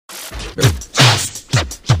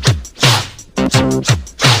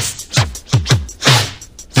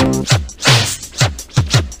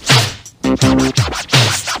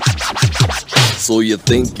So you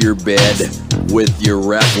think you're bad with your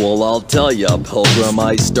rap? Well, I'll tell ya, Pilgrim,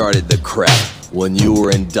 I started the crap. When you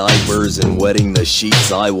were in diapers and wetting the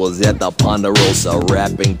sheets, I was at the Ponderosa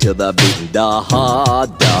rapping to the beat. Da ha,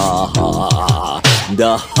 da ha,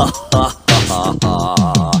 da ha ha ha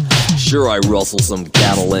ha. Sure, I rustled some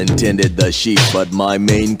cattle and tended the sheep, but my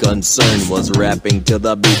main concern was rapping to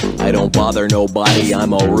the beat. I don't bother nobody,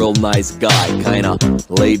 I'm a real nice guy, kinda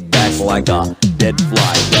laid back like a dead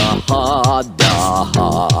fly. Da ha, da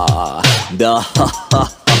ha, da ha ha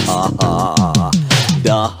ha ha,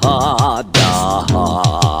 da ha, da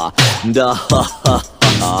ha, da ha ha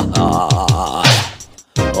ha ha.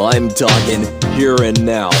 I'm talking here and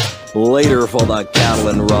now. Later for the cattle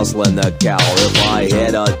and rustling the cow. If I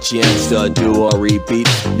had a chance to do a repeat,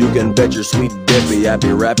 you can bet your sweet dippy I'd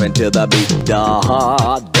be rapping to the beat. Da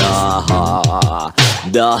ha, da ha,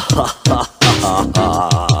 da ha ha ha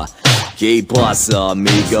ha. Que pasa,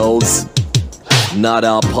 amigos? Not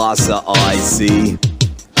a pasa, I see.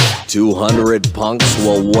 200 punks,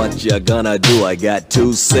 well what you gonna do? I got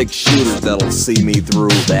 2 6-shooters that'll see me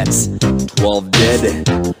through. That's 12 dead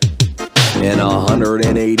and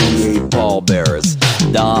 188 pallbearers.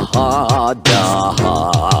 Da ha, da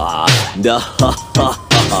ha, da ha ha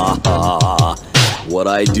ha ha. What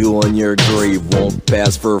I do on your grave won't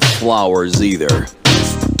pass for flowers either.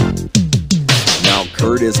 Now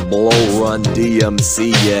Curtis Blow Run DMC,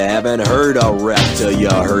 you haven't heard a rap till you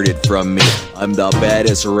heard it from me. I'm the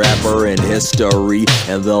baddest rapper in history,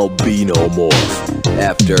 and there'll be no more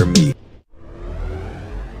after me.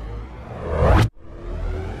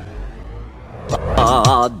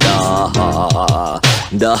 Da ha,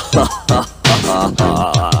 da ha ha ha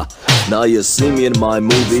ha. Now you see me in my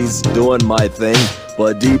movies doing my thing,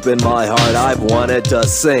 but deep in my heart I've wanted to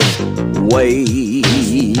sing. Way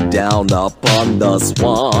down up on the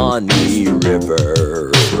Swanee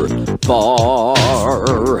River,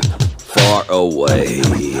 far, far away.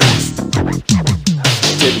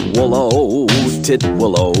 Titwillow,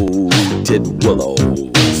 titwillow, titwillow.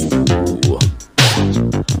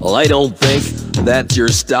 Well, I don't think that's your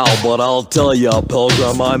style, but I'll tell ya,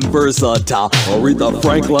 Pilgrim, I'm versatile. Aretha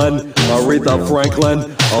Franklin, Aretha Franklin,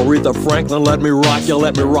 Aretha Franklin, let me rock you,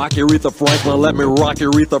 Aretha Franklin, let me rock you,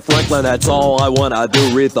 Aretha Franklin. That's all I wanna do,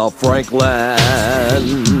 Aretha Franklin.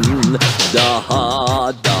 Da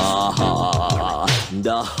ha, da ha,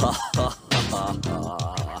 da ha ha ha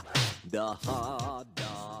ha, da ha.